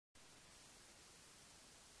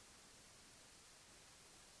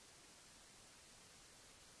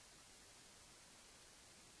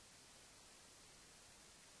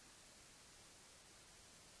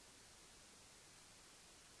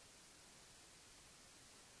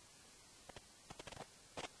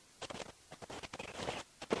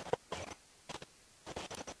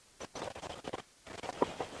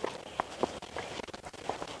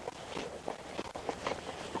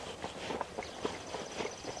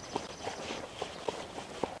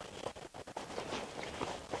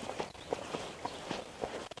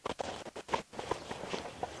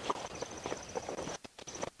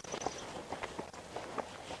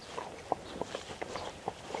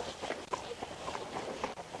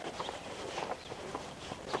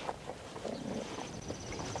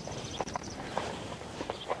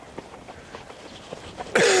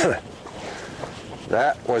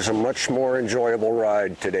That was a much more enjoyable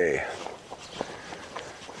ride today.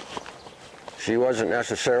 She wasn't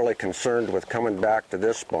necessarily concerned with coming back to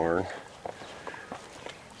this barn.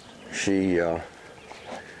 She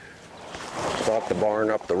thought the barn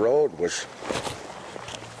up the road was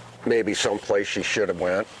maybe someplace she should have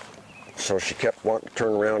went, so she kept wanting to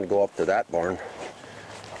turn around and go up to that barn.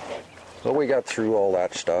 But we got through all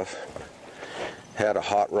that stuff. Had a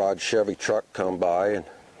hot rod Chevy truck come by, and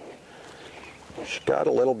she got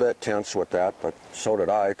a little bit tense with that, but so did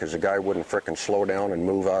I, because the guy wouldn't frickin' slow down and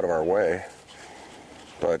move out of our way.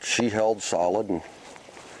 But she held solid and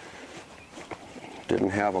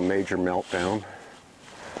didn't have a major meltdown.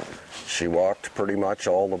 She walked pretty much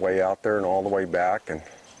all the way out there and all the way back, and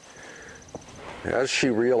as she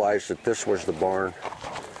realized that this was the barn,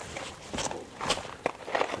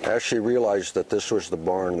 that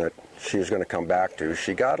she was going to come back to,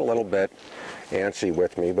 she got a little bit antsy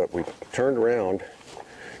with me, but we turned around.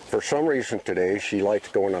 For some reason today, she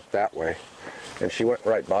liked going up that way, and she went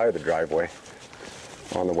right by the driveway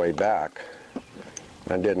on the way back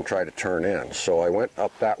and didn't try to turn in. So I went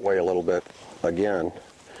up that way a little bit again,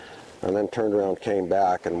 and then turned around, came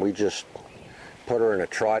back, and we just put her in a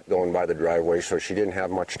trot going by the driveway, so she didn't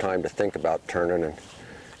have much time to think about turning and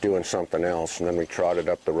doing something else. And then we trotted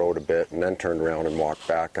up the road a bit and then turned around and walked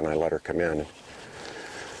back, and I let her come in.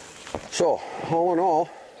 So all in all,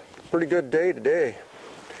 pretty good day today.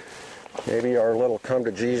 Maybe our little come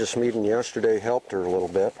to Jesus meeting yesterday helped her a little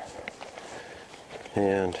bit,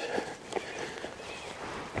 and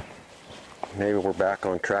maybe we're back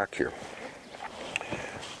on track here.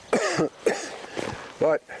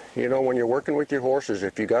 But you know, when you're working with your horses,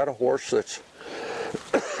 if you got a horse that's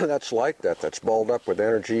like that, that's balled up with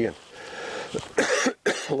energy and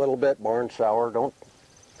a little bit barn sour,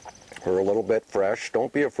 or a little bit fresh,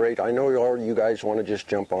 don't be afraid. I know all you guys want to just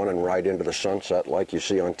jump on and ride into the sunset like you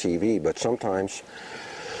see on TV, but sometimes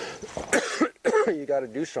you got to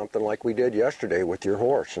do something like we did yesterday with your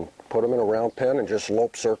horse and put them in a round pen and just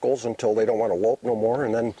lope circles until they don't want to lope no more,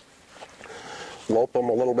 and then lope them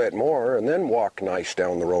a little bit more, and then walk nice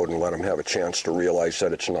down the road and let them have a chance to realize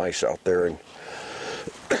that it's nice out there and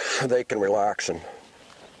they can relax and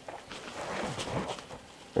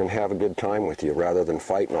have a good time with you rather than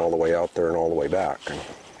fighting all the way out there and all the way back. And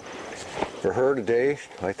for her today,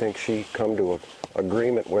 I think she come to an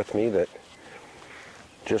agreement with me that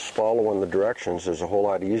just following the directions is a whole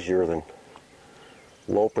lot easier than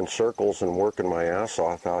loping circles and working my ass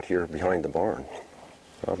off out here behind the barn.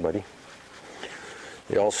 Buddy.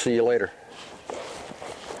 I'll see you later.